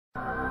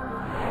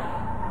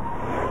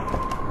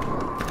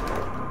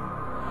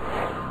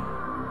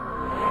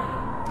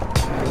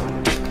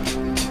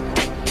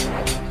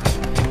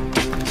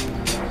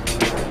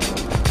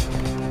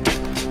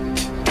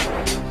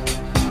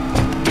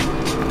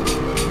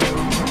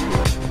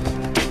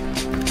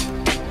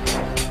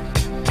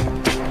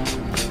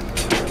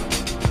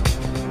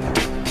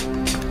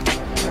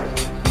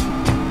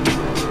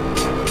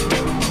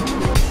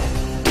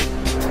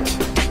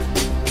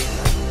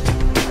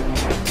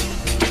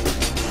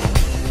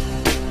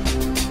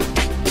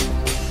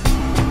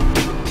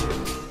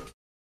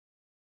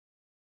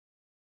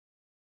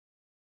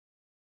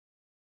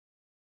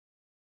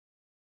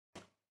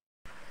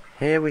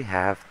Here we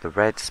have the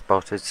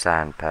red-spotted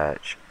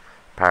sandperch,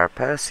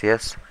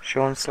 Parapercis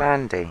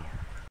schauinslandii.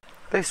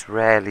 This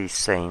rarely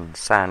seen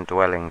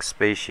sand-dwelling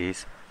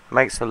species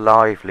makes a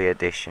lively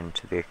addition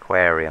to the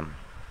aquarium.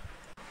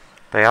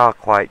 They are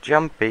quite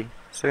jumpy,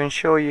 so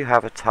ensure you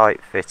have a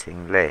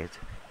tight-fitting lid.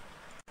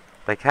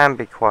 They can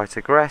be quite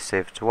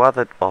aggressive to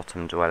other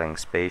bottom-dwelling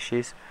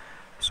species,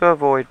 so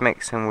avoid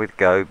mixing with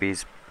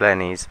gobies,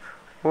 blennies,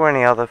 or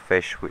any other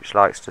fish which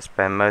likes to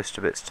spend most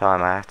of its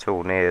time at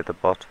or near the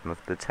bottom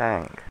of the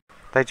tank.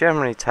 They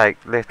generally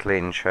take little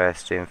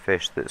interest in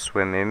fish that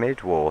swim in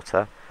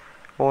mid-water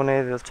or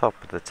near the top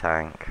of the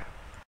tank.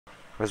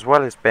 As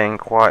well as being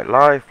quite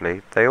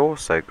lively, they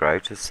also grow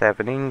to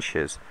 7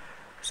 inches,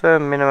 so a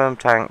minimum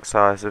tank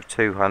size of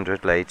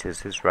 200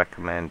 litres is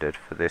recommended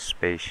for this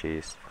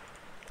species.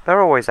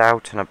 They're always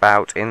out and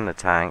about in the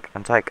tank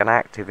and take an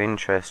active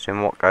interest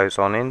in what goes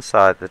on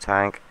inside the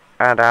tank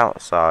and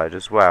outside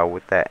as well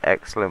with their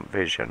excellent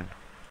vision.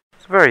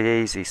 It's a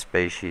very easy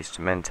species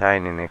to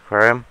maintain in the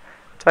aquarium,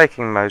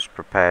 taking most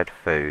prepared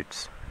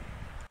foods.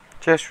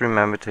 Just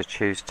remember to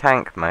choose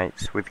tank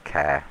mates with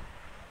care.